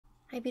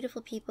Hi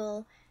beautiful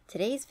people.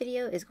 Today's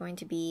video is going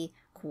to be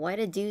quite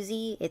a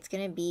doozy. It's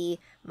going to be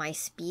my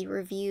speed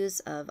reviews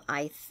of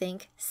I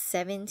think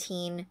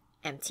 17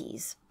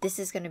 empties. This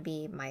is going to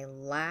be my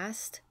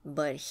last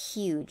but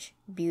huge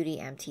beauty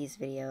empties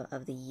video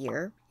of the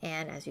year.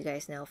 And as you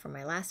guys know from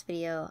my last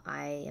video,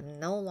 I am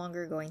no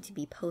longer going to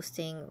be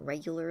posting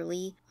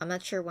regularly. I'm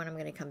not sure when I'm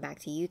going to come back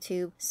to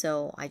YouTube.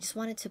 So I just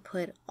wanted to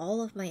put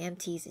all of my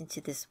empties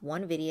into this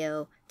one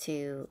video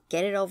to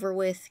get it over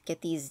with,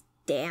 get these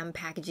damn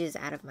packages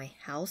out of my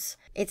house.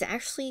 It's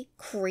actually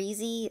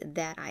crazy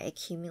that I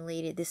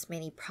accumulated this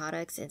many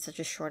products in such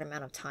a short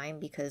amount of time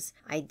because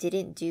I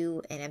didn't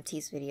do an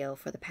empties video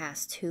for the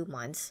past 2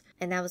 months,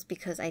 and that was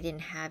because I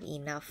didn't have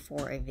enough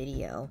for a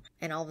video,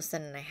 and all of a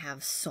sudden I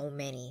have so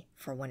many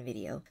for one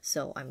video.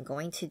 So I'm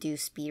going to do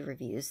speed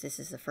reviews. This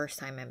is the first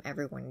time I'm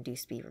ever going to do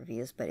speed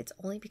reviews, but it's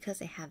only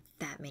because I have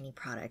that many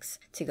products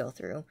to go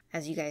through.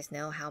 As you guys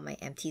know, how my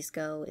empties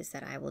go is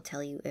that I will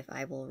tell you if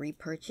I will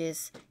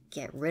repurchase,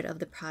 get rid of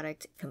the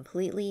product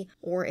completely,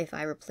 or if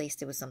I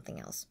replaced it with something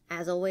else.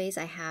 As always,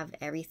 I have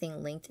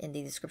everything linked in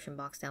the description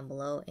box down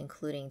below,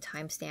 including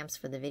timestamps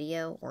for the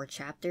video or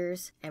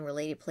chapters and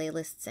related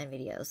playlists and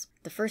videos.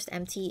 The first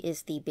empty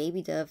is the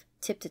Baby Dove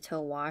Tip to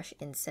Toe Wash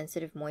in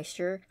Sensitive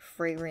Moisture,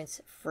 fragrance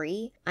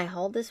free. I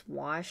hauled this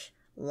wash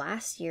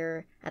last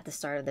year at the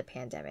start of the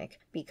pandemic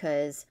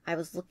because I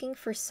was looking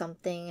for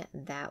something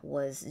that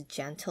was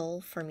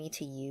gentle for me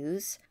to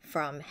use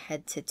from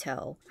head to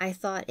toe. I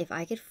thought if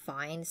I could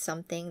find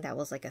something that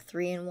was like a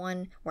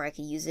 3-in-1 where I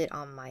could use it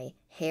on my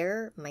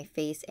hair, my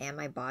face, and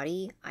my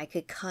body, I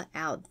could cut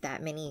out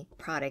that many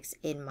products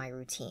in my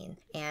routine.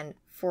 And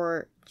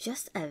for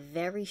just a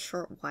very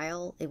short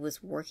while, it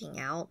was working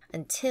out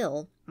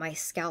until my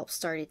scalp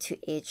started to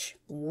itch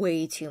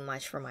way too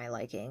much for my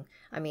liking.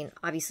 I mean,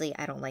 obviously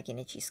I don't like an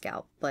itchy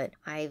scalp, but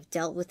I've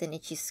dealt with an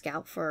itchy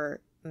scalp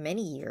for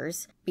many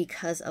years.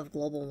 Because of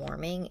global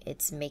warming,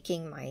 it's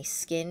making my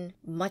skin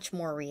much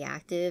more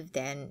reactive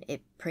than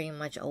it pretty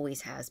much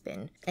always has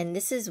been. And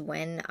this is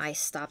when I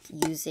stopped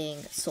using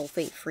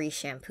sulfate-free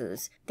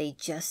shampoos. They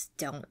just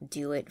don't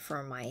do it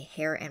for my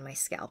hair and my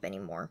scalp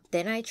anymore.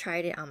 Then I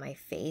tried it on my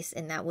face,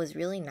 and that was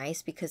really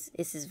nice because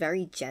this is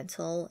very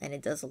gentle and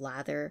it does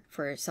lather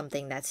for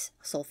something that's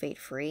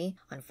sulfate-free.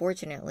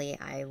 Unfortunately,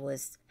 I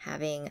was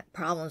having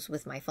problems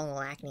with my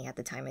fungal acne at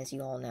the time, as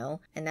you all know,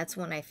 and that's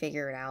when I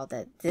figured out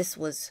that this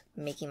was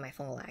making my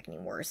fungal acne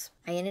worse.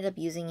 I ended up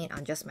using it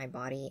on just my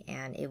body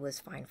and it was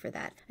fine for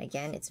that.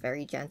 Again, it's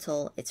very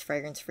gentle, it's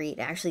fragrance free, it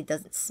actually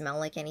doesn't smell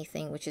like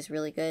anything, which is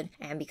really good,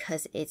 and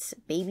because it's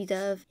Baby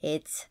Dove,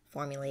 it's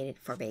formulated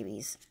for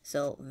babies,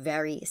 so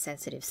very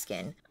sensitive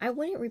skin. I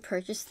wouldn't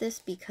repurchase this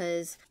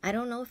because I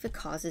don't know if it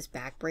causes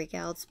back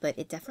breakouts, but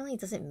it definitely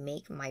doesn't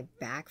make my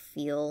back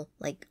feel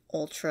like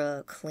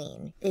ultra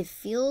clean. It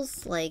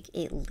feels like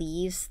it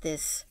leaves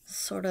this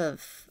sort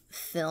of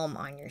film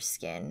on your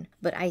skin,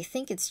 but I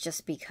think it's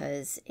just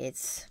because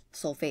it's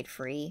sulfate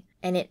free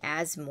and it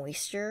adds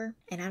moisture,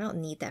 and I don't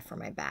need that for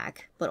my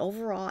back. But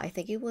overall, I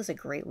think it was a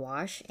great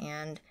wash,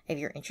 and if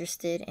you're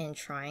interested in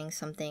trying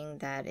something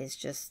that is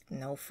just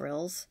no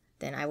frills,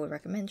 then I would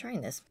recommend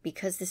trying this.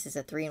 Because this is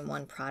a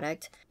 3-in-1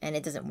 product and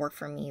it doesn't work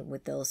for me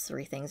with those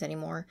 3 things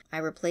anymore, I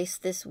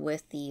replaced this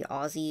with the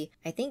Aussie,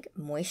 I think,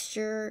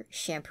 Moisture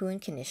Shampoo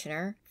and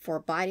Conditioner. For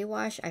body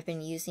wash, I've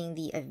been using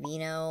the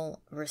Aveeno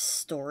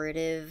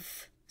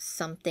Restorative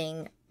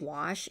something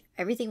wash.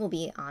 Everything will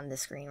be on the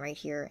screen right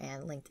here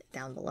and linked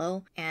down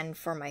below. And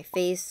for my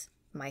face,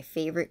 my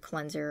favorite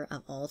cleanser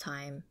of all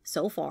time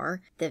so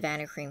far, the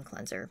Vanicream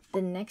cleanser.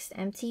 The next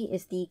empty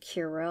is the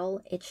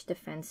Curel Itch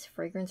Defense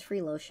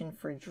Fragrance-Free Lotion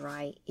for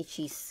dry,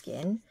 itchy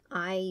skin.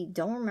 I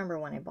don't remember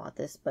when I bought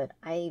this, but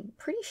I'm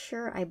pretty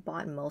sure I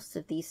bought most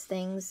of these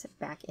things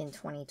back in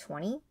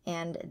 2020.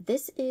 And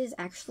this is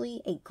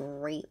actually a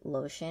great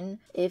lotion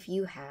if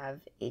you have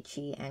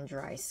itchy and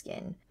dry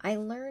skin. I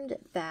learned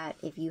that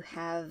if you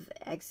have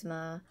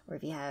eczema or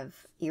if you have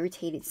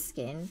irritated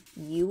skin,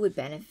 you would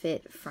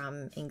benefit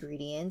from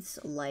ingredients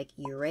like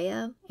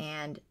urea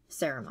and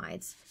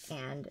ceramides.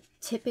 And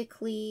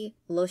typically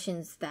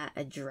lotions that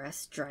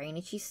address dry and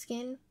itchy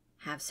skin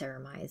have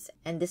ceramides,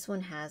 and this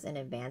one has an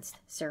advanced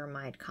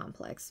ceramide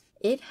complex.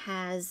 It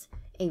has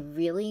a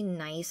really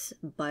nice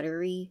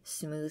buttery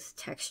smooth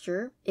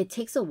texture. It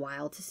takes a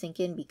while to sink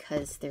in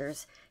because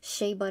there's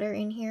shea butter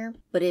in here,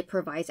 but it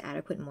provides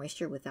adequate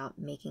moisture without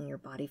making your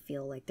body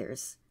feel like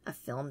there's a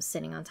film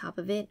sitting on top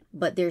of it.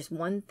 But there's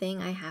one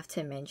thing I have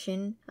to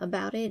mention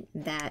about it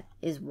that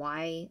is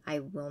why I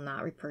will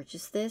not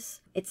repurchase this.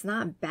 It's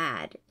not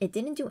bad. It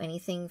didn't do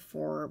anything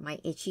for my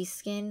itchy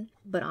skin,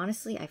 but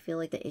honestly I feel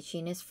like the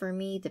itchiness for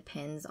me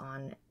depends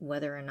on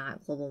whether or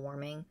not global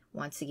warming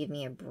wants to give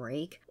me a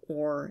break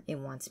or it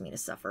wants me to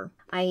suffer.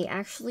 I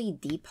actually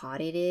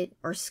depotted it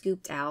or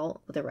scooped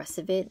out the rest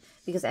of it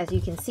because as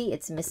you can see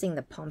it's missing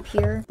the pump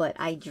here, but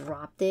I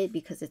dropped it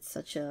because it's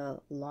such a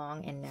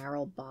long and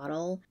narrow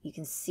bottle. You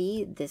can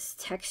see this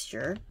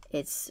texture.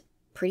 It's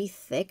pretty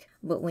thick,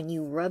 but when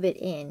you rub it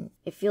in,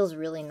 it feels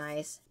really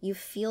nice. You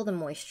feel the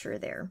moisture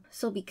there.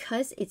 So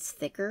because it's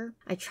thicker,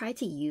 I tried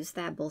to use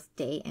that both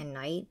day and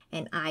night,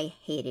 and I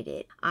hated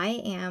it.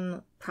 I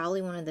am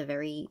probably one of the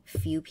very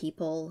few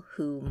people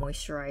who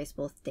moisturize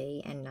both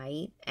day and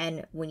night,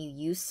 and when you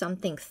use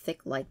something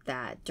thick like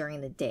that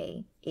during the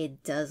day,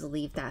 it does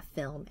leave that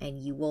film and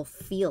you will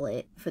feel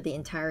it for the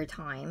entire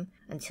time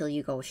until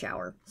you go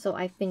shower. So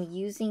I've been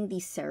using the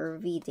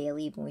CeraVe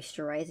Daily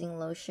Moisturizing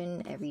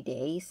Lotion every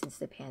day since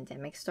the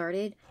pandemic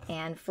started,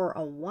 and for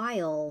a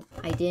while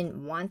I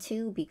didn't want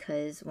to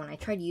because when I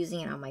tried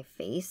using it on my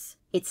face,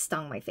 it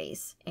stung my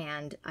face.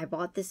 And I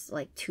bought this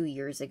like 2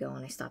 years ago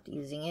and I stopped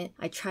using it.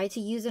 I tried to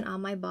use it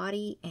on my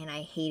body and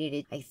I hated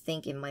it. I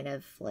think it might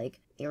have like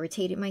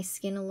irritated my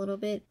skin a little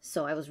bit.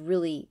 So I was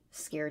really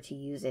scared to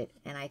use it.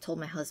 And I told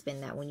my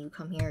husband that when you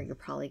come here, you're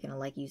probably gonna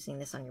like using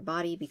this on your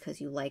body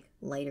because you like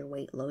lighter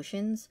weight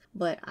lotions.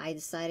 But I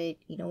decided,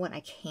 you know what,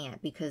 I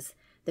can't because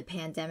the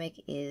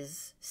pandemic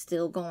is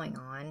still going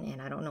on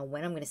and I don't know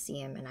when I'm going to see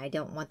him and I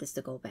don't want this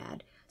to go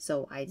bad.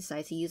 So I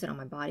decided to use it on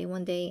my body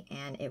one day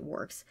and it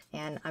works.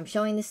 And I'm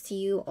showing this to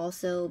you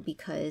also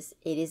because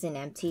it is an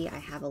empty. I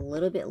have a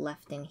little bit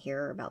left in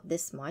here, about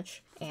this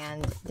much.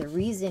 And the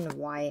reason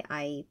why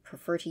I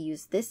prefer to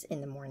use this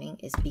in the morning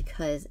is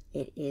because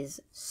it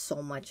is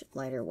so much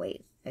lighter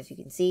weight. As you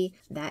can see,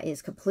 that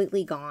is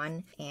completely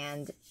gone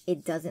and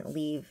it doesn't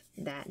leave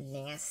that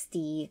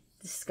nasty,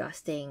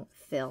 disgusting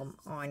film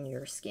on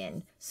your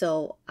skin.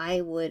 So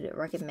I would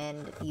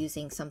recommend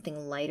using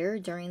something lighter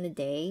during the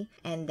day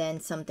and then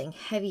something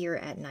heavier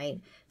at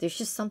night. There's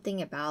just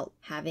something about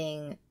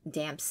having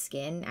damp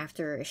skin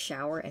after a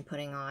shower and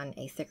putting on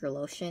a thicker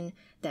lotion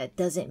that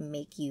doesn't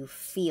make you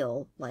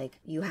feel like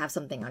you have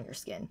something on your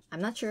skin.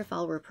 I'm not sure if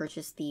I'll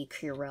repurchase the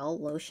Curel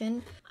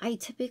lotion. I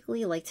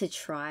typically like to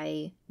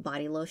try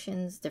body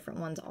lotions, different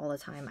ones all the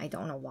time. I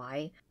don't know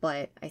why,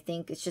 but I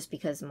think it's just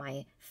because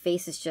my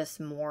face is just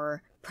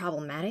more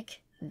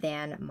problematic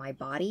than my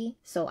body,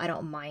 so I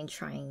don't mind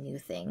trying new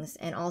things.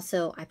 And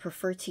also I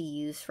prefer to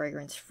use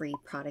fragrance-free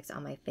products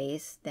on my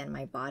face than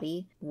my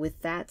body.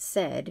 With that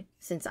said,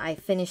 since I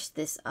finished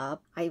this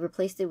up, I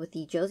replaced it with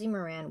the Josie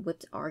Maran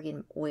Whipped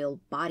Argan Oil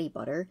Body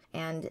Butter,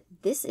 and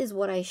this is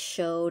what I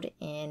showed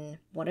in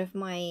one of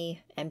my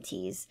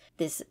empties,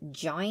 this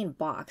giant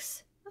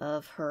box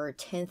of her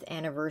 10th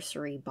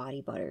anniversary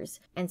body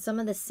butters. And some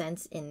of the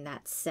scents in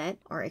that set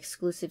are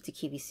exclusive to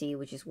QVC,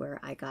 which is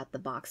where I got the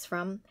box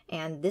from.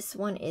 And this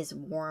one is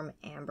Warm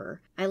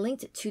Amber. I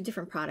linked 2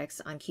 different products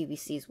on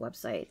QVC's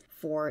website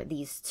for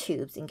these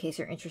tubes in case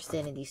you're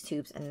interested in these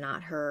tubes and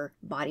not her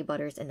body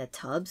butters in the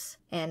tubs.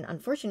 And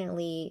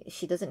unfortunately,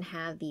 she doesn't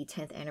have the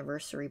 10th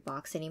anniversary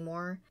box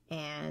anymore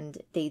and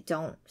they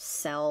don't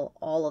sell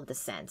all of the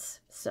scents.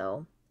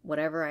 So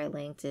whatever I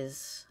linked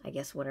is, I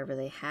guess, whatever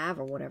they have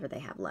or whatever they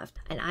have left.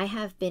 And I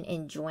have been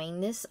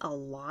enjoying this a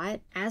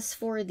lot. As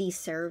for the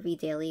CeraVe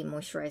Daily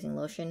Moisturizing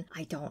Lotion,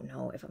 I don't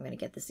know if I'm going to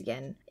get this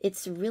again.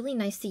 It's really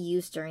nice to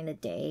use during the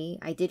day.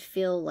 I did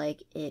feel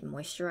like it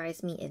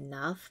moisturized me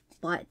enough,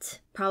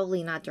 but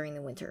probably not during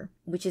the winter,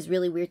 which is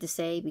really weird to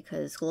say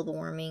because global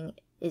warming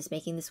is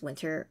making this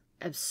winter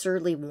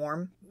absurdly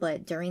warm.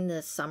 But during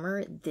the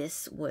summer,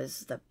 this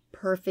was the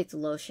perfect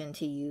lotion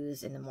to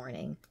use in the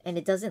morning, and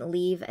it doesn't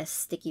leave a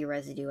sticky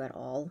residue at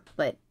all.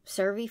 But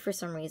CeraVe, for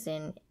some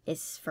reason,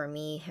 is for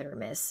me hit or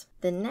miss.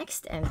 The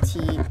next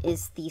empty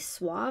is the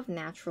Suave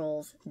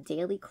Naturals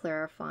Daily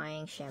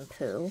Clarifying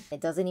Shampoo.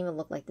 It doesn't even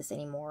look like this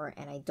anymore,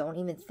 and I don't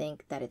even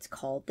think that it's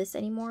called this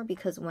anymore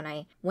because when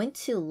I went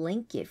to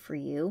link it for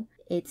you,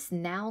 it's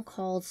now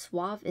called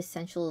Suave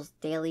Essentials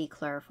Daily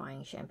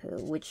Clarifying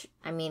Shampoo, which,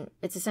 I mean,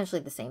 it's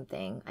essentially the same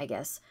thing, I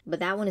guess. But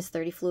that one is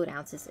 30 fluid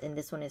ounces and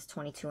this one is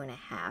 22 and a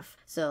half.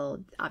 So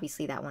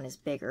obviously that one is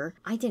bigger.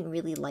 I didn't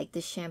really like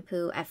this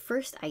shampoo. At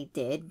first I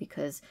did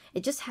because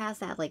it just has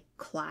that like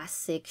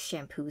classic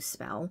shampoo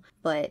smell.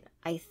 But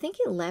I think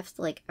it left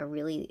like a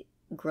really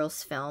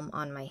gross film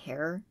on my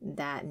hair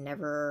that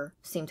never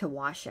seemed to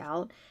wash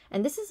out.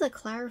 And this is a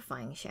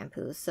clarifying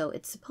shampoo, so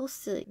it's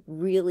supposed to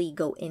really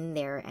go in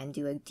there and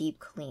do a deep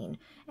clean,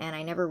 and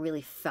I never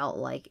really felt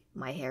like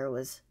my hair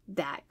was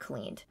that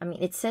cleaned. I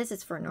mean, it says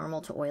it's for normal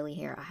to oily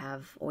hair. I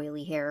have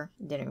oily hair,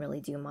 didn't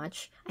really do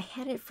much. I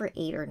had it for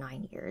 8 or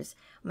 9 years.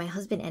 My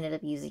husband ended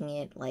up using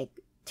it like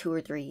 2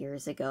 or 3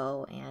 years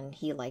ago and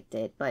he liked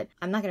it, but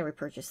I'm not going to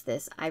repurchase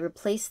this. I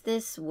replaced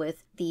this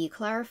with the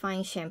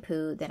clarifying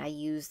shampoo that I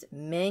used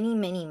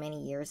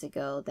many years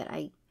ago that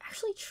I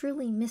actually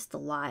truly missed a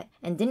lot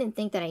and didn't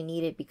think that I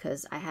needed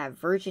because I have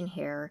virgin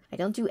hair. I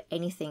don't do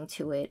anything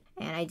to it,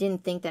 and I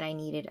didn't think that I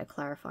needed a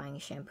clarifying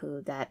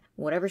shampoo, that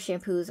whatever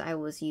shampoos I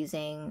was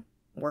using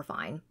were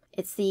fine.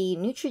 It's the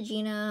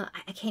Neutrogena,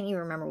 I can't even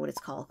remember what it's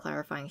called,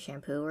 clarifying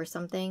shampoo or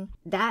something.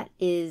 That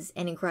is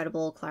an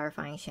incredible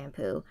clarifying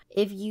shampoo.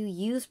 If you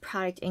use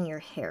product in your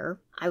hair,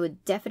 I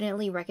would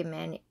definitely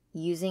recommend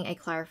using a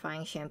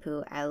clarifying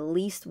shampoo at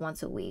least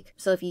once a week.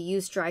 So if you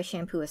use dry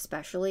shampoo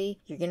especially,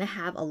 you're gonna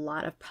have a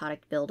lot of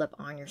product buildup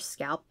on your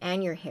scalp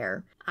and your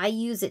hair. I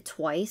use it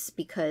twice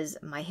because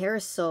my hair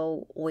is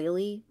so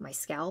oily, my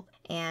scalp,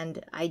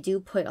 and I do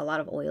put a lot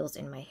of oils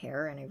in my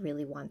hair and I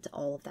really want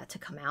all of that to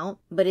come out.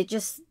 But it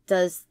just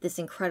does this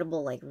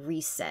incredible like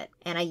reset.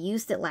 And I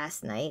used it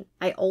last night.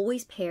 I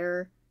always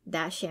pair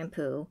that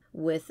shampoo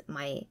with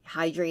my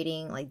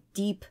hydrating, like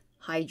deep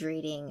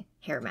hydrating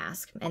hair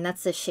mask, and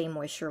that's the Shea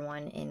Moisture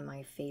one in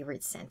my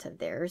favorite scent of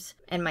theirs.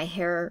 And my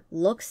hair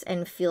looks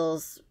and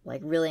feels like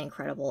really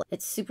incredible.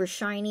 It's super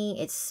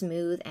shiny, it's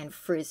smooth and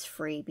frizz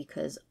free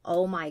because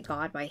oh my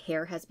god, my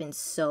hair has been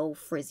so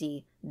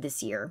frizzy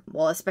this year.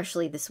 Well,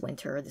 especially this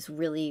winter, this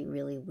really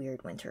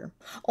weird winter.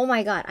 Oh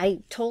my god, I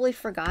totally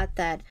forgot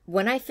that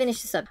when I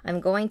finish this up, I'm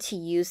going to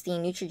use the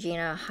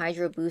Neutrogena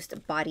Hydro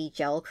Boost Body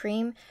Gel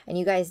Cream. And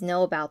you guys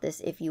know about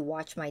this if you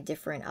watch my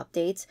different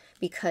updates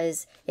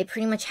because it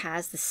pretty much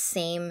has the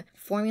same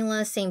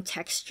formula, same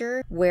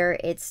texture, where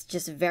it's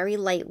just very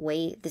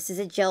lightweight. This is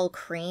a gel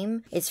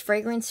cream. It's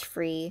fragrance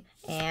free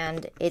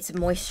and it's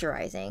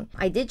moisturizing.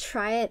 I did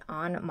try it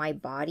on my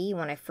body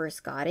when I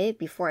first got it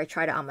before I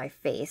tried it on my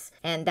face,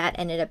 and that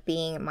ended up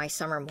being my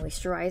summer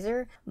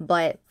moisturizer.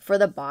 But for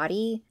the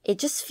body, it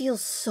just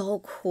feels so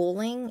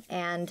cooling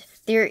and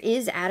there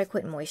is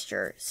adequate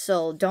moisture.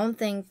 So don't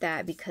think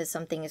that because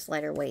something is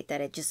lighter weight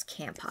that it just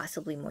can't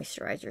possibly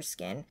moisturize your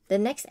skin. The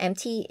next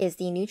empty is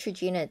the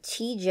Neutrogena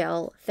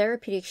T-Gel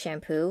Therapeutic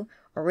Shampoo.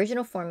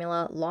 Original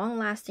formula,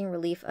 long-lasting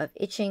relief of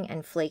itching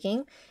and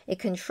flaking. It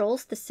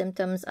controls the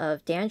symptoms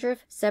of dandruff,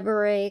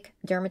 seborrheic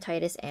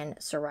dermatitis, and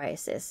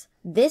psoriasis.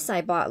 This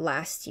I bought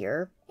last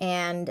year,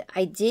 and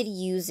I did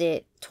use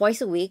it twice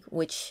a week,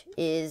 which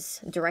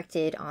is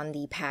directed on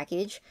the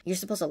package. You're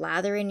supposed to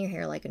lather in your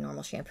hair like a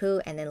normal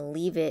shampoo and then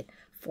leave it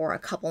for a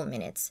couple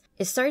minutes.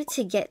 It started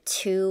to get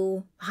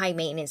too high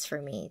maintenance for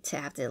me to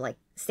have to like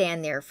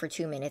stand there for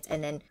 2 minutes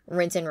and then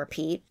rinse and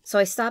repeat. So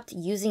I stopped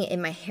using it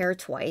in my hair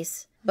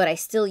twice, but I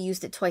still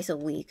used it twice a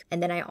week.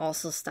 And then I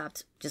also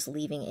stopped just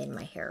leaving it in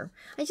my hair.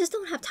 I just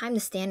don't have time to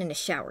stand in the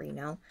shower, you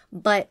know?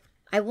 But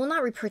I will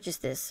not repurchase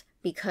this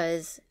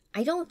because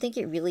I don't think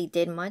it really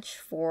did much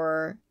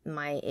for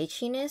my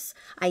itchiness.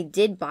 I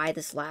did buy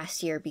this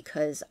last year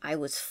because I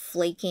was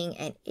flaking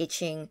and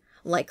itching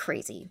like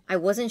crazy. I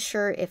wasn't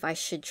sure if I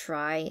should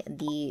try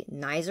the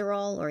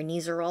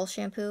Nizoral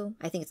shampoo.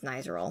 I think it's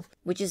Nizoral,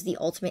 which is the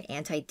ultimate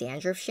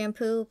anti-dandruff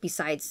shampoo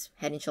besides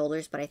Head and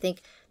Shoulders, but I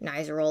think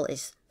Nizoral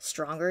is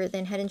stronger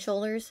than Head and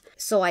Shoulders.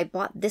 So I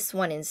bought this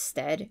one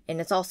instead, and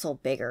it's also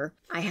bigger.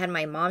 I had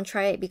my mom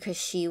try it because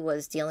she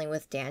was dealing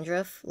with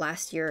dandruff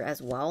last year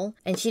as well,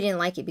 and she didn't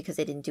like it because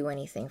it didn't do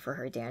anything for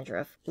her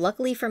dandruff.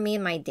 Luckily for me,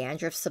 my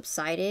dandruff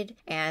subsided,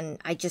 and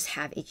I just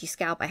have itchy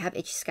scalp. I have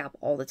itchy scalp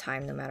all the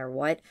time, no matter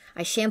what.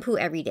 I shampoo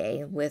every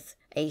day with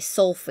a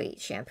sulfate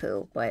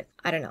shampoo, but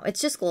I don't know,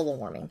 it's just global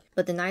warming.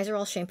 But the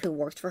Nizoral shampoo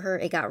worked for her.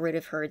 It got rid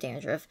of her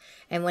dandruff,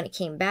 and when it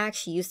came back,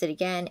 she used it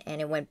again and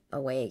it went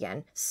away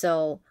again.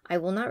 So I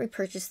will not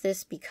repurchase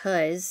this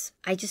because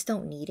I just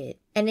don't need it.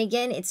 And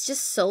again, it's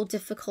just so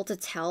difficult to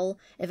tell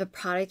if a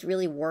product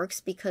really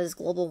works because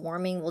global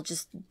warming will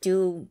just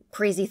do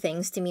crazy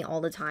things to me all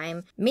the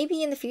time.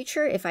 Maybe in the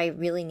future, if I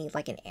really need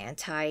like an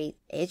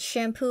anti-itch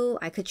shampoo,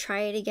 I could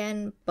try it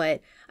again,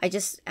 but I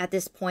just, at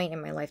this point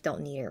in my life,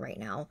 don't need it right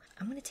now.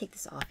 I'm gonna take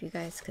this off, you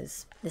guys,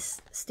 because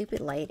this stupid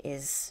light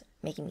is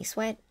making me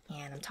sweat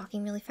and I'm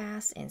talking really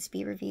fast, and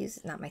speed reviews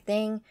is not my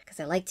thing because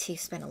I like to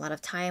spend a lot of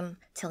time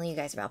telling you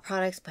guys about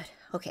products. But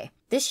okay,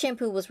 this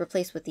shampoo was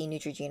replaced with the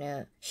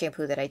Neutrogena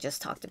shampoo that I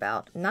just talked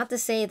about. Not to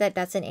say that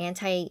that's an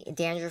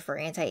anti-dandruff or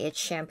anti-itch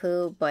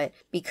shampoo, but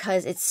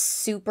because it's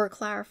super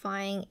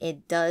clarifying,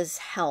 it does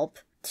help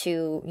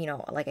to, you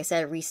know, like I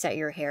said, reset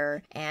your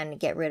hair and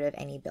get rid of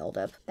any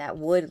buildup that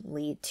would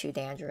lead to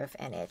dandruff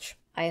and itch.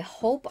 I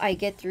hope I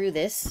get through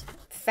this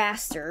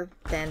faster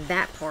than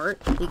that part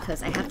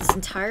because I have this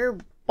entire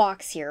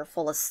box here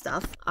full of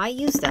stuff. I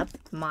used up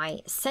my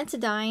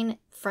Sensodyne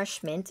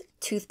Fresh Mint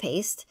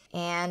toothpaste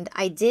and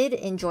I did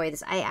enjoy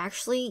this. I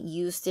actually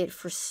used it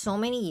for so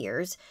many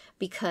years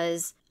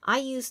because I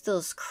used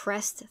those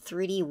Crest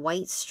 3D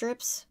white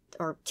strips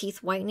or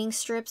teeth whitening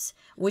strips,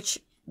 which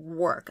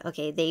work.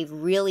 Okay, they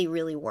really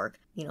work.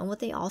 You know what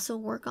they also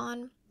work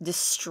on?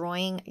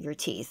 Destroying your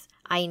teeth.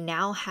 I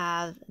now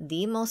have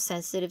the most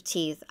sensitive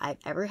teeth I've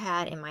ever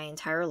had in my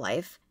entire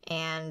life,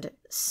 and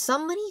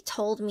somebody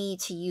told me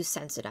to use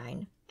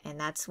Sensodyne, and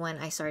that's when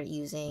I started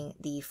using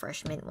the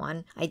Fresh Mint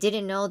one. I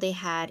didn't know they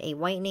had a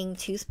whitening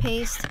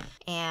toothpaste,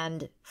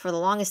 and for the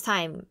longest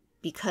time,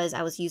 because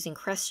I was using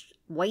Crest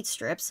white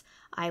strips,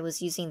 I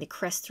was using the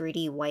Crest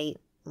 3D white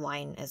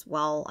line as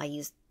well. I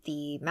used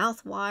the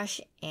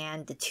mouthwash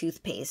and the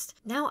toothpaste.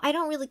 Now, I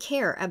don't really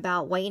care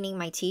about whitening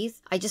my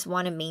teeth. I just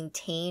want to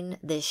maintain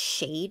the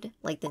shade,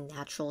 like the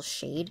natural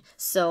shade.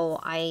 So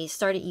I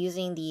started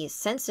using the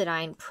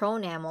Sensodyne Pro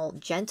Enamel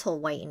Gentle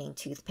Whitening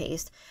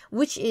Toothpaste,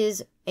 which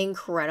is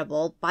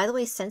incredible. By the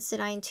way,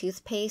 Sensodyne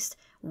toothpaste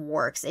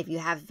works. If you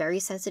have very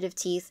sensitive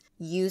teeth,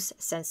 use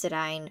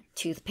Sensodyne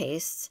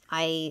toothpaste.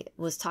 I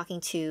was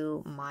talking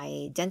to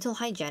my dental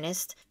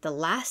hygienist the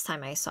last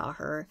time I saw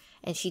her,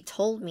 and she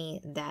told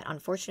me that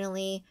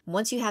unfortunately,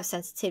 once you have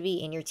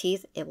sensitivity in your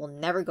teeth, it will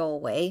never go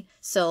away.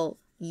 So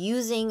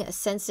using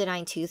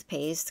Sensodyne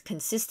toothpaste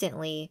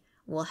consistently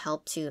will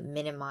help to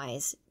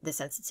minimize the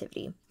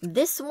sensitivity.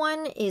 This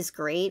one is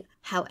great.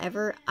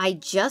 However, I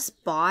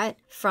just bought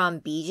from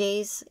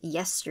BJ's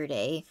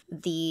yesterday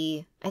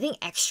the, I think,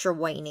 extra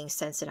whitening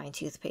Sensodyne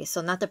toothpaste,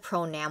 so not the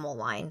Pro Enamel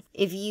line.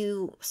 If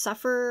you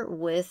suffer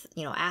with,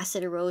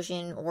 acid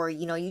erosion, or,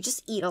 you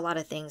just eat a lot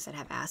of things that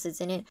have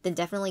acids in it, then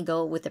definitely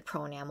go with the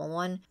Pro Enamel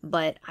one.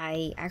 But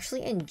I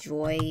actually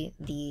enjoy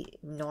the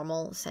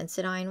normal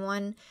Sensodyne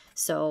one,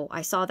 so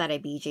I saw that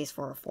at BJ's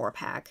for a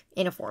 4-pack,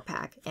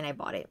 and I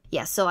bought it.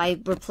 Yeah, so I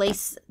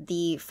replaced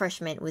the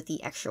Fresh Mint with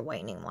the extra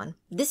whitening one.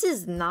 This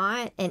is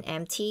not an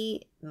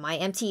empty. My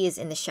empty is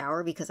in the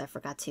shower because I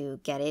forgot to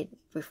get it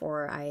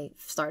before I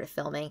started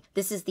filming.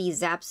 This is the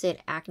Zapzyt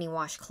Acne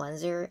Wash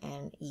Cleanser,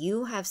 and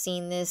you have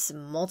seen this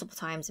multiple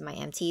times in my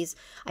empties.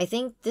 I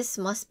think this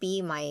must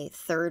be my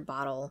 3rd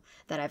bottle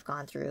that I've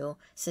gone through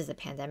since the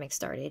pandemic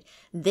started.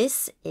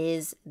 This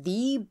is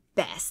the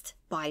best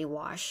body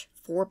wash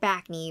for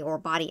bacne or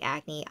body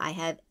acne I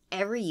have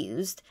ever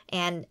used,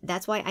 and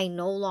that's why I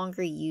no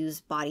longer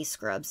use body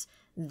scrubs.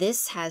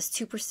 This has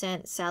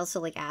 2%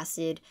 salicylic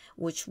acid,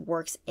 which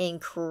works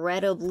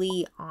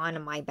incredibly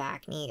on my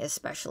bacne,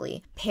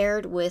 especially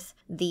paired with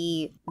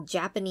the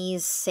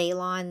Japanese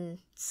Ceylon,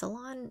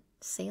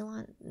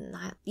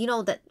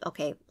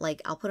 okay,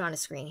 like I'll put on a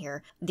screen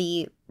here,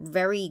 the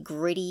very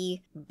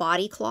gritty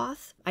body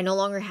cloth. I no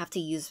longer have to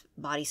use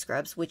body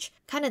scrubs, which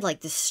kind of like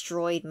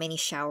destroyed many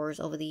showers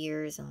over the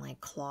years and like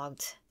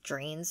clogged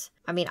drains.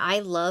 I mean, I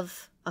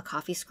love a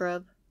coffee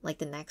scrub like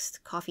the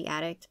next coffee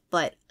addict,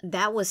 but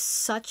that was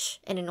such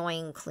an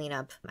annoying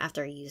cleanup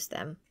after I used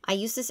them. I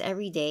use this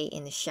every day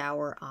in the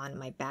shower on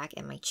my back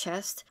and my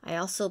chest. I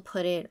also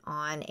put it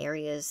on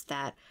areas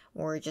that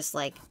were just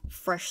like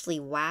freshly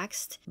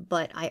waxed,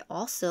 but I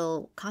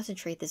also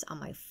concentrate this on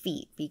my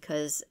feet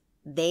because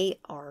they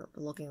are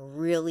looking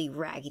really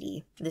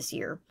raggedy this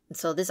year.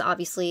 So this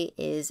obviously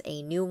is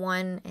a new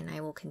one, and I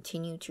will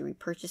continue to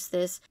repurchase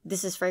this.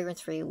 This is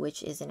fragrance free,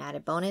 which is an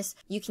added bonus.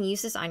 You can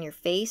use this on your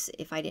face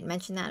if I didn't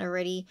mention that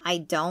already. I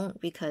don't,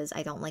 because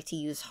I don't like to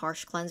use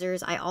harsh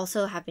cleansers. I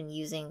also have been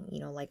using,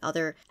 like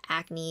other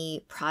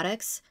acne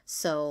products.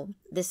 So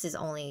this is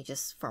only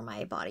just for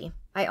my body.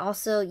 I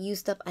also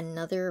used up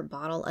another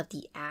bottle of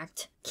the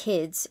Act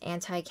Kids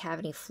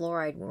Anticavity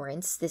Fluoride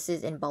Rinse. This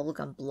is in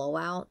Bubblegum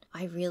Blowout.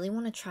 I really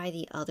want to try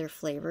the other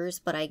flavors,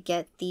 but I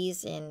get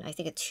these in, I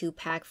think, a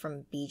 2-pack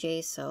from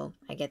BJ, so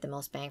I get the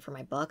most bang for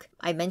my buck.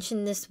 I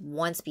mentioned this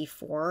once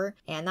before,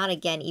 and not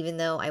again, even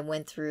though I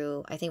went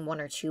through, I think, 1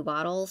 or 2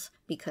 bottles,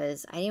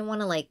 because I didn't want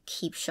to like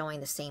keep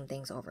showing the same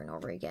things over and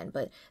over again.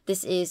 But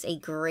this is a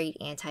great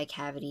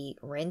anti-cavity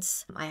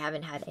rinse. I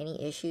haven't had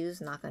any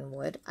issues, knock on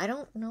wood. I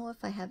don't know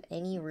if I have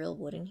any real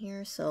wood in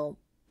here, so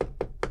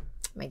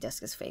my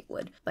desk is fake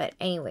wood. But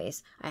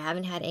anyways, I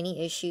haven't had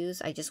any issues.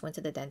 I just went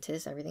to the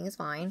dentist. Everything is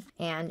fine.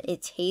 And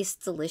it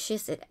tastes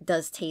delicious. It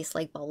does taste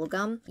like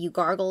bubblegum. You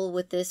gargle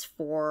with this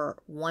for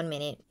 1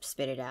 minute,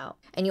 spit it out.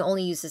 And you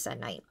only use this at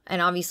night.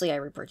 And obviously I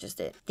repurchased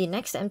it. The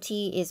next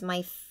empty is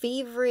my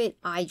favorite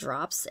eye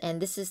drops.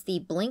 And this is the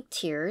Blink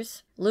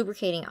Tears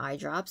lubricating eye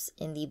drops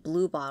in the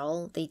blue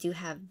bottle. They do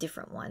have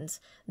different ones.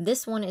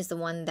 This one is the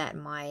one that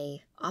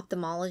my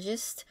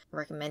ophthalmologist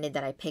recommended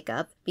that I pick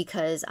up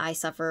because I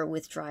suffer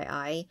with dry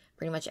eye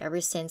pretty much ever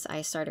since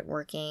I started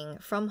working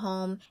from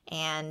home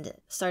and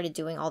started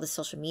doing all the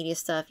social media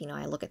stuff.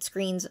 I look at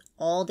screens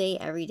all day,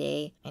 every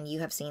day, and you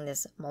have seen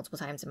this multiple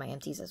times in my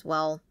empties as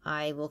well.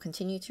 I will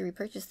continue to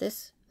repurchase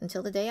this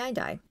until the day I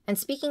die. And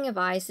speaking of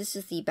eyes, this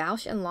is the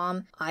Bausch &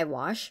 Lomb eye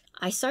wash.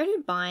 I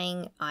started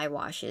buying eye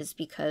washes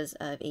because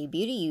of a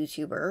beauty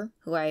YouTuber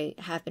who I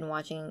have been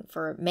watching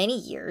for many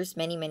years,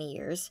 many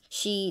years.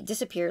 She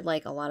disappeared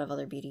like a lot of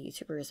other beauty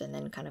YouTubers and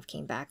then kind of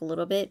came back a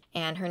little bit.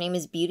 And her name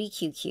is Beauty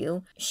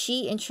QQ.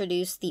 She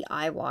introduced the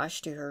eye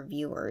wash to her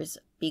viewers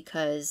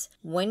because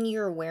when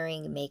you're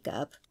wearing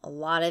makeup, a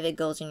lot of it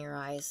goes in your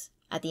eyes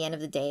at the end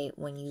of the day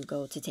when you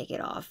go to take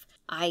it off.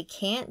 I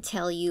can't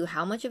tell you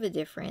how much of a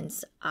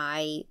difference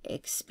I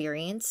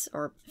experience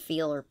or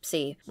feel or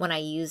see when I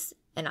use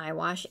an eye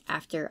wash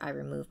after I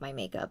remove my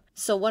makeup.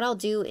 So what I'll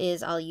do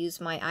is I'll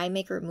use my eye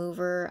makeup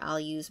remover, I'll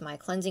use my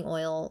cleansing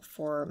oil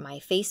for my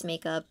face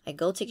makeup, I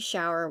go take a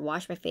shower,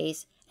 wash my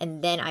face,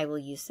 and then I will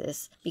use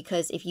this.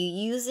 Because if you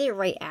use it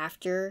right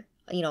after,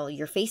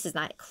 your face is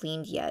not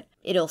cleaned yet,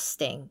 it'll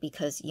sting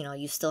because, you know,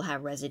 you still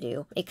have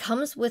residue. It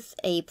comes with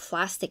a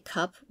plastic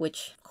cup,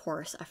 which of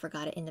course I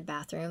forgot it in the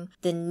bathroom.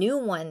 The new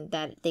one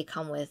that they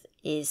come with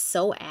is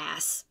so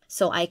ass.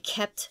 So I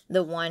kept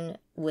the one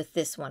with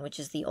this one, which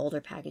is the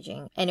older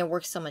packaging, and it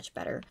works so much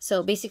better.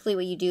 So basically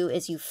what you do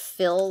is you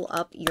fill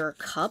up your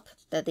cup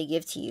that they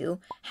give to you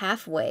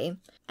halfway,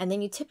 and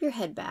then you tip your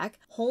head back,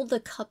 hold the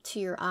cup to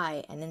your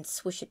eye, and then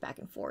swish it back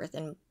and forth,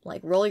 and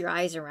like roll your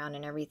eyes around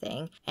and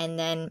everything, and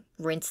then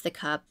rinse the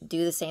cup.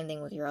 Do the same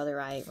thing with your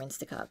other eye, rinse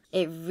the cup.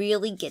 It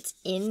really gets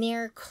in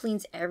there,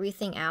 cleans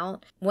everything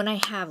out. When I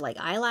have like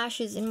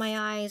eyelashes in my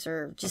eyes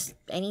or just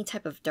any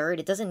type of dirt,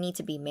 it doesn't need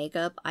to be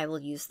makeup, I will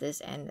use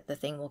this and the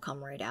thing will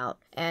come right out.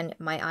 And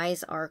my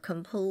eyes are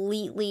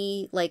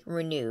completely like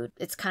renewed.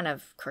 It's kind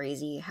of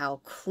crazy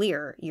how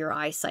clear your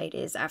eyesight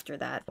is after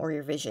that, or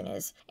your vision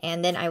is.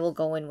 And then I will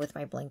go in with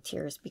my blink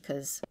tears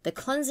because the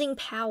cleansing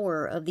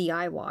power of the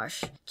eye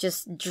wash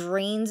just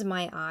drains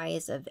my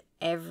eyes of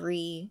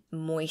every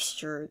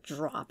moisture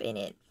drop in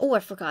it. Oh, I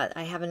forgot.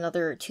 I have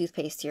another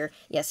toothpaste here.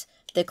 Yes,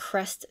 the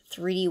Crest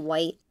 3D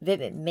White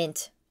Vivid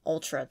Mint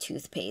Ultra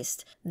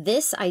toothpaste.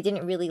 This I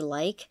didn't really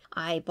like.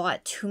 I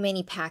bought too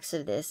many packs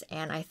of this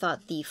and I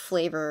thought the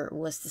flavor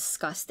was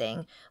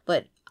disgusting,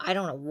 but I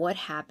don't know what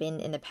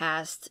happened in the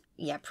past,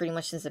 yeah, pretty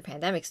much since the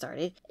pandemic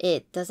started.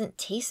 It doesn't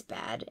taste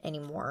bad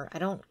anymore. I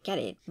don't get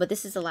it. But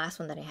this is the last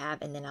one that I have,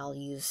 and then I'll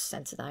use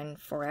Sensodyne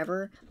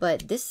forever.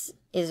 But this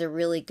is a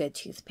really good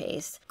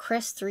toothpaste.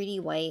 Crest 3D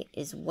White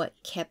is what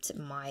kept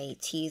my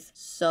teeth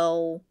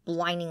so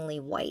blindingly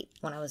white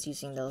when I was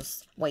using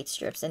those white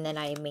strips. And then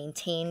I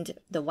maintained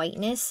the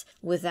whiteness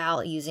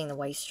without using the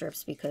white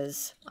strips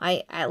because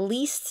I at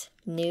least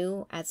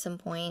knew at some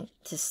point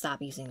to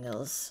stop using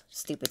those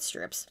stupid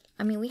strips.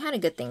 I mean, we had a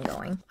good thing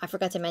going. I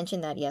forgot to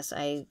mention that, yes,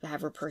 I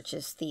have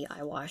repurchased the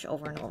eye wash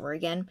over and over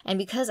again. And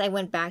because I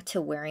went back to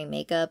wearing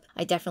makeup,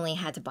 I definitely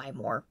had to buy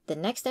more. The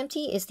next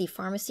empty is the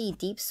Farmacy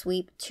Deep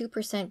Sweep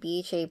 2%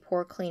 BHA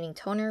Pore Cleaning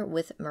Toner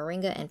with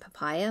Moringa and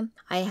Papaya.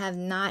 I have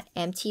not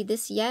emptied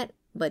this yet,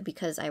 but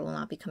because I will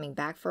not be coming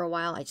back for a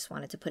while, I just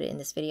wanted to put it in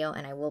this video,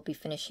 and I will be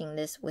finishing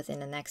this within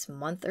the next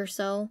month or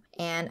so.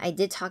 And I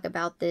did talk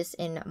about this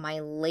in my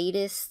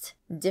latest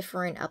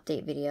different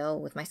update video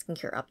with my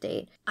skincare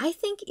update. I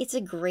think it's a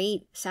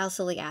great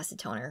salicylic acid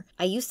toner.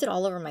 I used it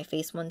all over my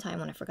face one time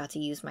when I forgot to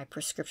use my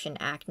prescription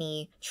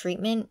acne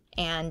treatment,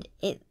 and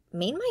it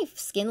made my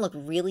skin look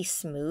really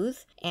smooth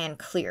and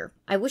clear.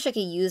 I wish I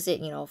could use it,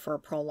 you know, for a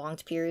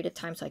prolonged period of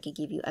time so I could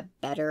give you a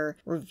better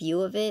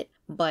review of it,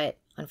 but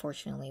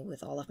unfortunately,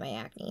 with all of my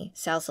acne,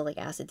 salicylic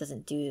acid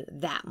doesn't do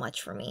that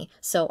much for me.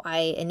 So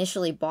I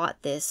initially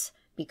bought this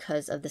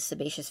because of the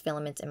sebaceous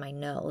filaments in my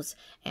nose,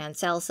 and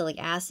salicylic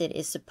acid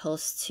is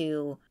supposed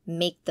to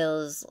make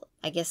those,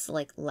 I guess,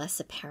 like less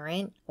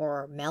apparent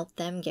or melt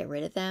them, get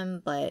rid of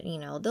them, but you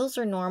know, those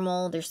are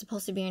normal. They're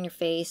supposed to be on your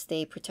face,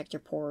 they protect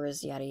your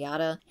pores, yada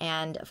yada.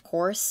 And of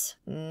course,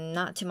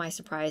 not to my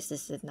surprise,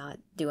 this did not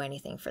do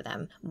anything for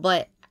them.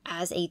 But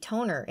as a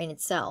toner in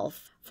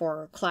itself,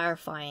 for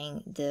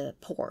clarifying the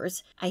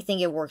pores, I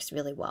think it works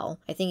really well.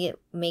 I think it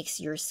makes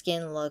your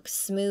skin look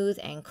smooth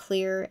and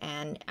clear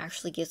and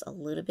actually gives a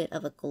little bit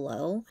of a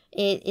glow.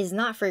 It is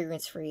not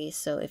fragrance free,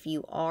 so if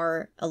you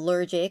are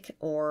allergic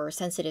or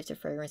sensitive to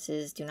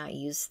fragrances, do not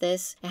use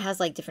this. It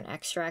has like different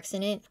extracts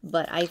in it,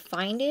 but I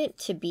find it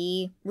to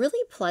be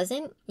really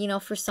pleasant, you know,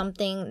 for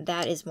something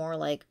that is more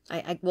like,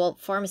 well,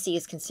 Farmacy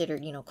is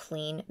considered, you know,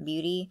 clean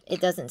beauty. It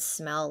doesn't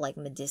smell like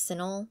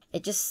medicinal.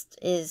 It just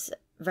is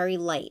very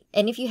light.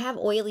 And if you have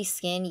oily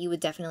skin, you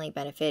would definitely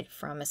benefit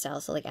from a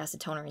salicylic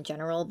acid toner in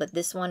general, but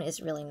this one is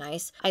really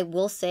nice. I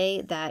will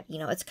say that, you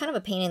know, it's kind of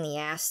a pain in the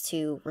ass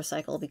to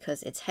recycle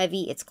because it's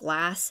heavy, it's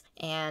glass,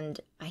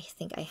 and I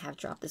think I have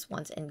dropped this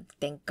once and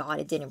thank God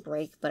it didn't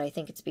break, but I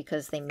think it's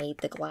because they made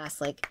the glass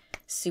like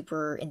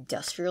super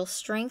industrial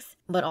strength,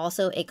 but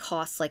also it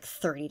costs like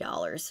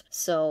 $30.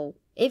 So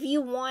if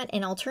you want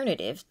an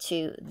alternative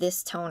to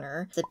this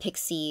toner, the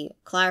Pixie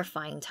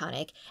Clarifying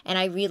Tonic, and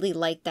I really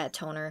like that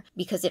toner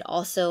because it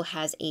also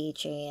has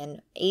AHA,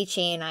 and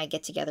AHA and I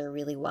get together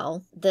really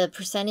well. The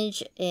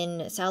percentage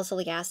in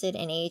salicylic acid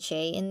and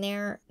AHA in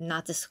there,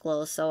 not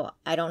disclosed, so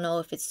I don't know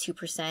if it's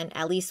 2%.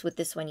 At least with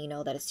this one, you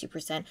know that it's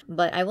 2%.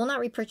 But I will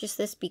not repurchase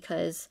this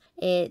because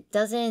it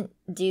doesn't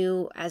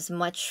do as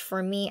much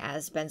for me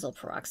as benzoyl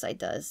peroxide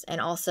does,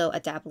 and also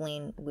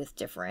adapalene with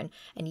Differin.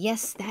 And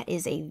yes, that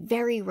is a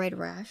very red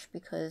rash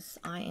because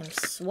I am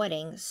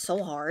sweating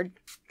so hard.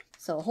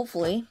 So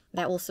hopefully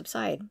that will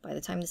subside by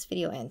the time this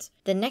video ends.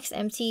 The next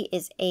empty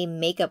is a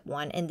makeup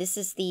one, and this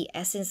is the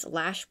Essence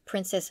Lash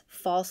Princess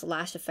False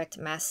Lash Effect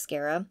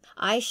Mascara.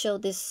 I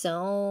showed this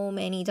so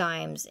many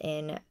times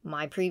in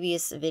my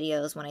previous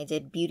videos when I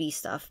did beauty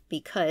stuff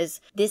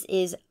because this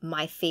is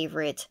my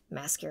favorite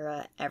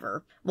mascara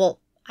ever. Well,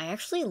 I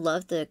actually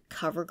love the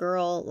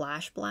CoverGirl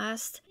Lash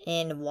Blast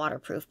in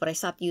waterproof, but I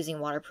stopped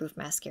using waterproof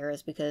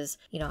mascaras because,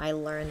 you know, I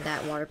learned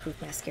that waterproof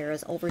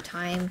mascaras over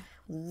time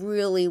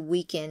really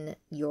weaken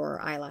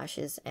your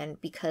eyelashes, and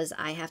because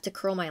I have to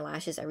curl my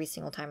lashes every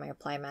single time I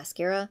apply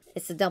mascara,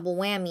 it's a double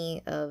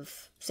whammy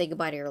of say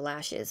goodbye to your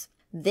lashes.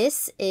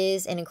 This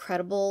is an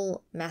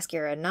incredible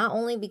mascara, not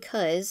only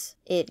because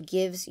it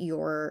gives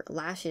your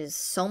lashes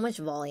so much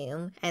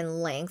volume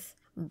and length,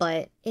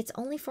 but it's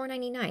only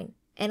 $4.99.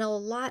 And a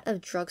lot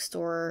of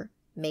drugstore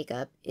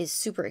makeup is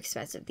super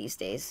expensive these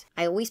days.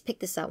 I always pick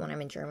this up when I'm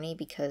in Germany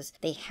because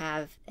they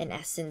have an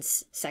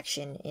essence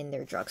section in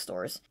their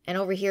drugstores. And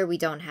over here we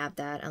don't have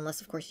that unless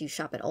of course you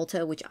shop at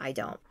Ulta, which I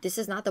don't. This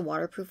is not the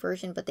waterproof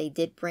version, but they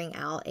did bring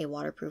out a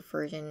waterproof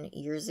version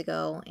years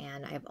ago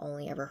and I've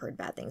only ever heard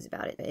bad things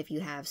about it. If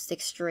you have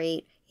 6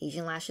 straight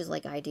Asian lashes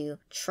like I do,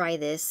 try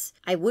this.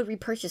 I would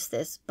repurchase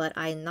this, but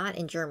I'm not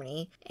in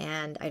Germany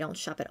and I don't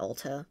shop at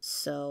Ulta,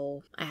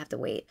 so I have to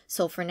wait.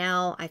 So for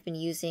now, I've been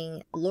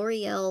using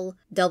L'Oreal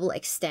Double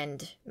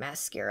Extend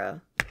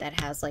mascara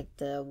that has like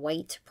the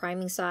white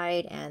priming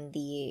side and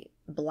the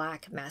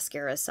black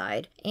mascara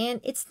side.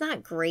 And it's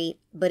not great,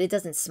 but it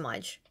doesn't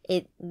smudge.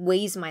 It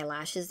weighs my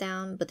lashes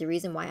down, but the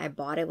reason why I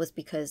bought it was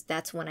because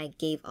that's when I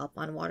gave up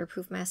on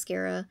waterproof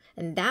mascara.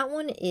 And that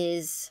one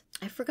is,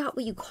 I forgot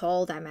what you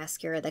call that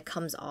mascara that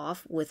comes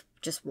off with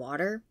just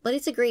water, but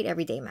it's a great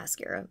everyday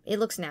mascara. It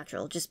looks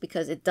natural just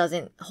because it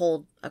doesn't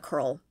hold a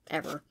curl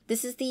ever.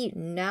 This is the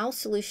Now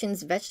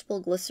Solutions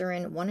Vegetable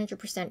Glycerin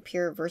 100%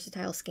 Pure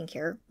Versatile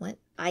Skincare. What?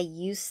 I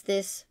use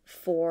this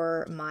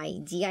for my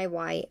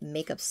DIY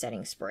makeup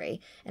setting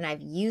spray, and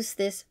I've used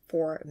this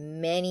for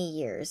many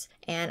years.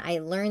 And I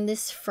learned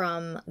this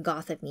from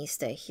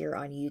Gothamista here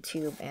on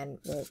YouTube and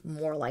well,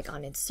 more like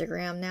on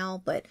Instagram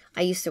now, but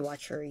I used to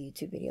watch her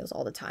YouTube videos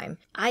all the time.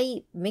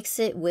 I mix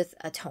it with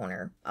a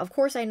toner. Of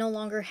course, I no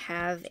longer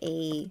have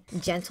a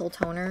gentle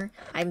toner.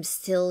 I'm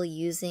still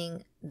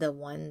using the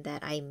one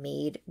that I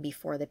made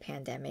before the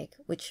pandemic,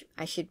 which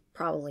I should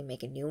probably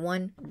make a new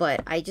one,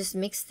 but I just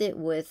mixed it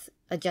with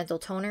a gentle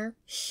toner,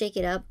 shake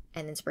it up,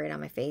 and then spray it on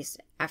my face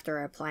after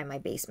I apply my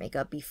base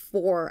makeup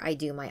before I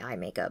do my eye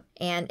makeup.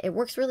 And it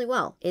works really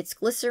well. It's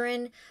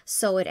glycerin,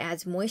 so it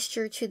adds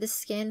moisture to the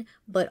skin,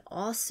 but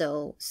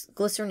also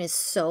glycerin is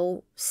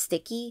so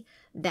sticky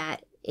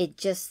that it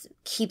just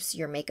keeps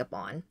your makeup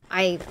on.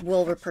 I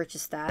will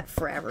repurchase that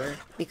forever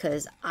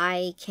because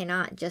I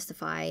cannot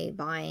justify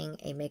buying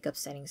a makeup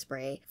setting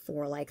spray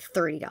for like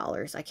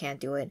 $30. I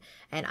can't do it.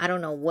 And I don't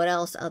know what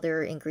else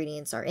other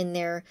ingredients are in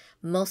there.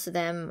 Most of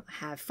them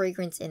have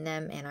fragrance in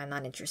them and I'm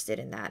not interested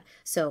in that.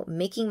 So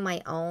making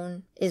my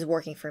own is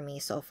working for me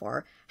so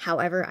far.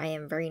 However, I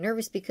am very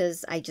nervous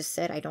because I just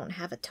said I don't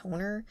have a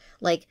toner.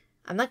 Like,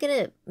 I'm not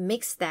going to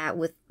mix that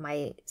with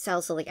my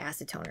salicylic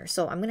acid toner,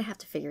 so I'm going to have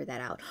to figure that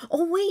out.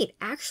 Oh wait,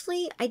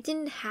 actually, I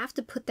didn't have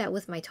to put that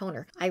with my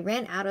toner. I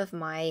ran out of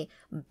my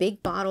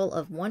big bottle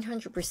of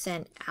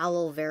 100%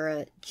 aloe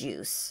vera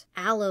juice.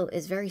 Aloe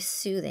is very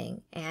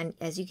soothing, and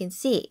as you can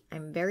see,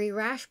 I'm very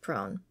rash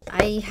prone.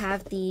 I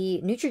have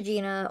the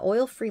Neutrogena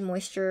Oil-Free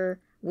Moisture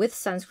with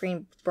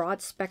Sunscreen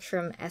Broad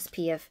Spectrum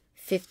SPF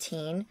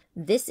 15.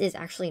 This is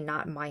actually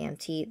not my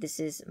empty. This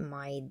is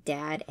my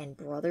dad and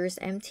brother's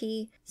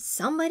empty.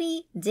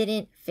 Somebody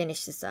didn't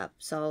finish this up,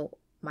 so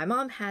my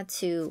mom had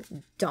to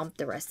dump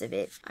the rest of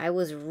it. I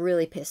was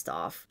really pissed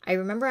off. I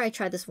remember I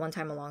tried this one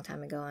time a long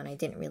time ago and I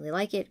didn't really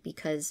like it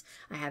because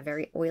I have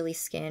very oily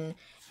skin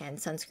and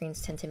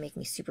sunscreens tend to make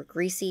me super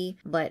greasy,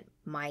 but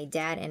my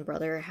dad and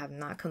brother have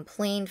not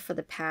complained for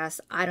the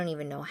past, I don't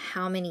even know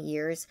how many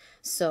years,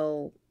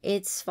 so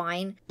it's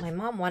fine. My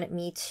mom wanted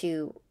me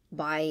to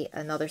buy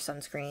another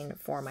sunscreen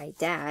for my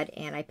dad,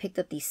 and I picked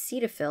up the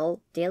Cetaphil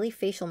Daily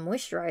Facial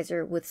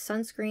Moisturizer with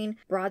Sunscreen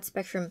Broad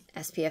Spectrum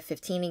SPF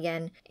 15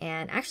 again.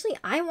 And actually,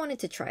 I wanted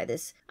to try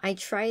this. I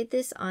tried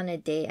this on a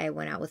day I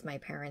went out with my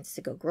parents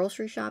to go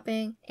grocery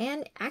shopping,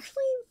 and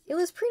actually, it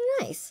was pretty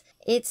nice.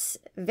 It's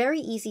very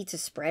easy to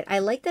spread. I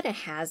like that it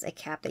has a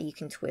cap that you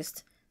can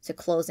twist to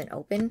close and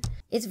open.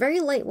 It's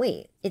very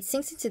lightweight. It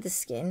sinks into the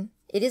skin.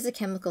 It is a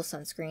chemical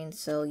sunscreen,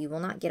 so you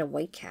will not get a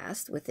white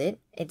cast with it.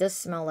 It does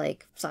smell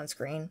like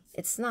sunscreen.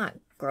 It's not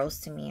gross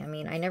to me. I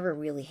mean, I never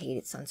really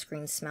hated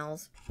sunscreen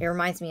smells. It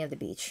reminds me of the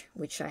beach,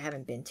 which I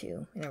haven't been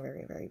to in a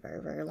very, very,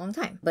 very, very long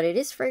time. But it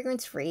is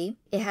fragrance free.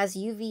 It has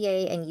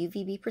UVA and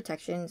UVB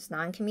protection. It's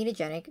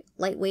non-comedogenic,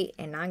 lightweight,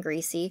 and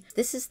non-greasy.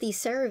 This is the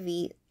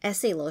CeraVe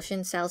SA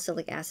Lotion,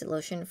 salicylic acid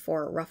lotion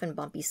for rough and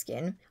bumpy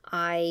skin.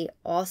 I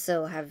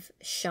also have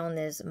shown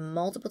this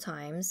multiple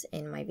times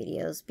in my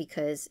videos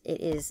because it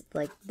is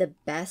like the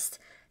best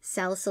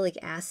salicylic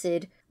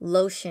acid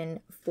lotion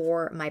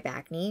for my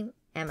back knee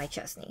and my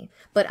chest knee.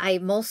 But I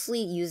mostly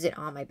use it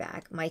on my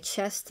back. My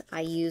chest,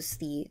 I use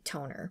the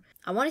toner.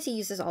 I wanted to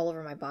use this all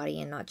over my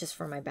body and not just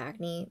for my back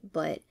knee,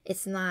 but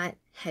it's not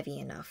heavy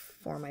enough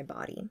for my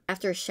body.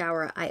 After a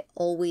shower, I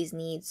always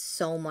need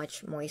so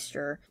much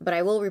moisture, but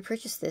I will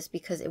repurchase this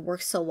because it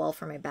works so well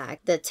for my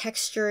back. The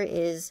texture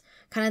is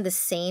kind of the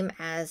same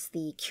as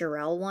the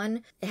Curel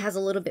one. It has a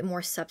little bit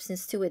more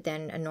substance to it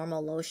than a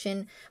normal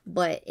lotion,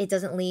 but it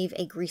doesn't leave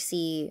a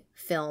greasy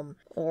film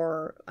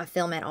or a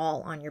film at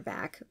all on your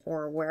back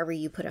or wherever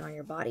you put it on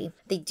your body.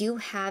 They do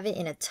have it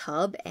in a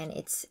tub and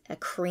it's a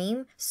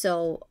cream,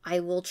 so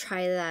I will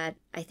try that,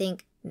 I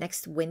think,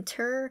 next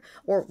winter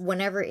or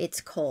whenever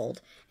it's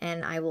cold,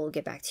 and I will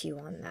get back to you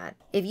on that.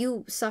 If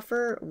you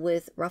suffer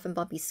with rough and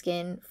bumpy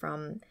skin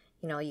from,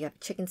 you know, you have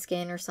chicken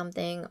skin or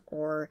something,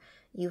 or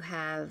you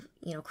have,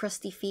 you know,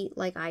 crusty feet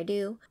like I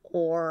do,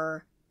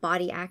 or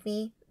body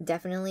acne,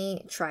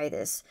 definitely try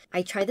this.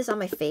 I tried this on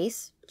my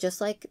face,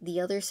 just like the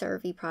other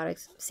CeraVe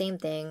products, same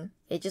thing.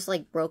 It just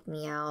like broke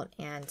me out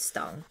and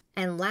stung.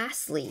 And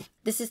lastly,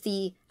 this is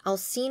the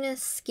Alcina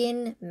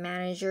Skin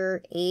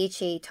Manager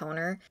AHA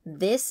Toner.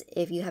 This,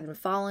 if you have been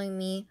following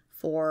me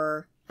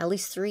for at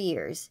least 3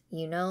 years,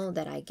 you know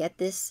that I get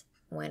this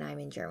when I'm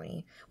in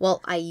Germany.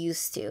 Well, I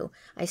used to.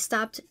 I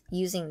stopped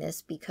using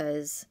this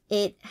because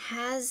it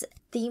has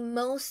the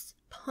most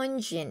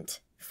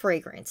pungent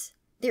fragrance.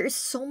 There is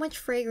so much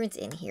fragrance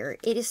in here.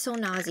 It is so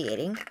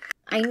nauseating.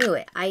 I knew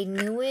it. I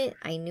knew it.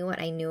 I knew it.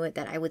 I knew it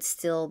that I would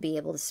still be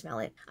able to smell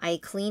it. I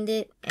cleaned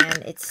it and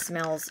it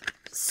smells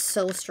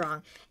so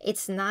strong.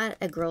 It's not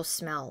a gross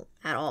smell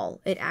at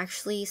all. It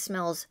actually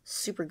smells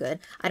super good.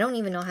 I don't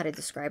even know how to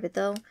describe it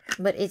though,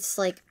 but it's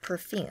like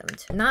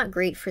perfumed. Not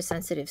great for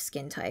sensitive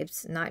skin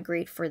types. Not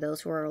great for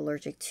those who are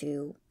allergic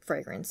to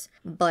fragrance.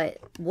 But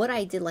what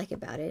I did like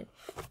about it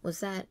was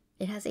that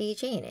it has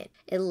AHA in it.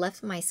 It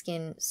left my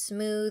skin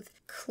smooth,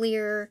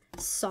 clear,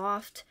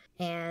 soft,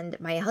 and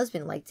my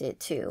husband liked it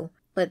too.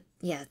 But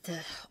yeah, the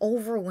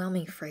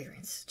overwhelming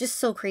fragrance, just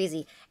so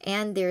crazy.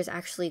 And there's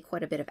actually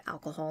quite a bit of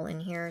alcohol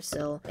in here,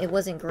 so it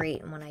wasn't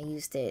great when I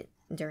used it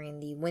during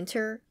the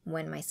winter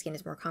when my skin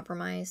is more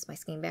compromised, my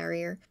skin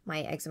barrier,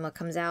 my eczema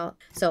comes out.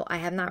 So I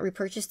have not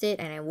repurchased it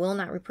and I will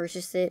not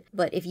repurchase it.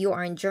 But if you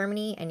are in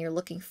Germany and you're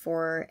looking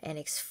for an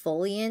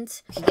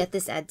exfoliant, you can get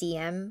this at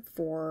DM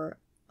for,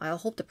 I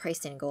hope the price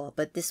didn't go up,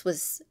 but this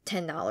was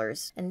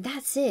 $10. And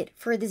that's it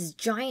for this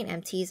giant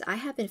Empties. I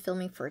have been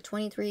filming for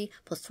 23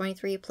 plus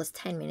 23 plus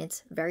 10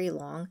 minutes, very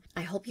long.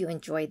 I hope you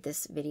enjoyed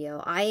this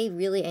video. I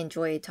really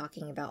enjoyed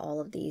talking about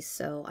all of these,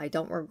 so I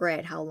don't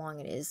regret how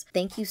long it is.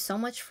 Thank you so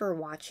much for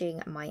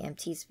watching my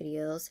Empties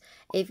videos.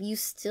 If you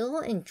still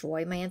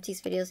enjoy my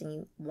Empties videos and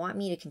you want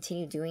me to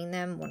continue doing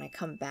them when I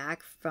come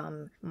back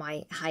from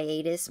my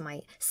hiatus,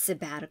 my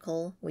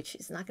sabbatical, which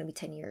is not going to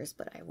be 10 years,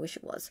 but I wish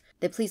it was,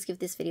 then please give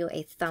this video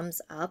a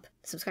thumbs up.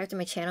 Subscribe to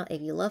my channel if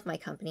you love my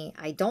company.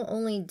 I don't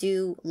only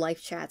do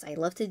live chats, I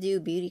love to do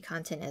beauty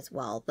content as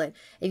well. But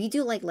if you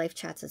do like live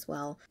chats as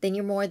well, then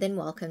you're more than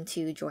welcome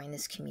to join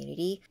this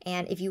community.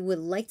 And if you would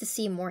like to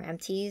see more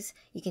Empties,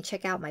 you can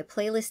check out my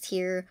playlist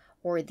here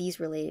or these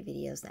related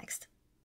videos next.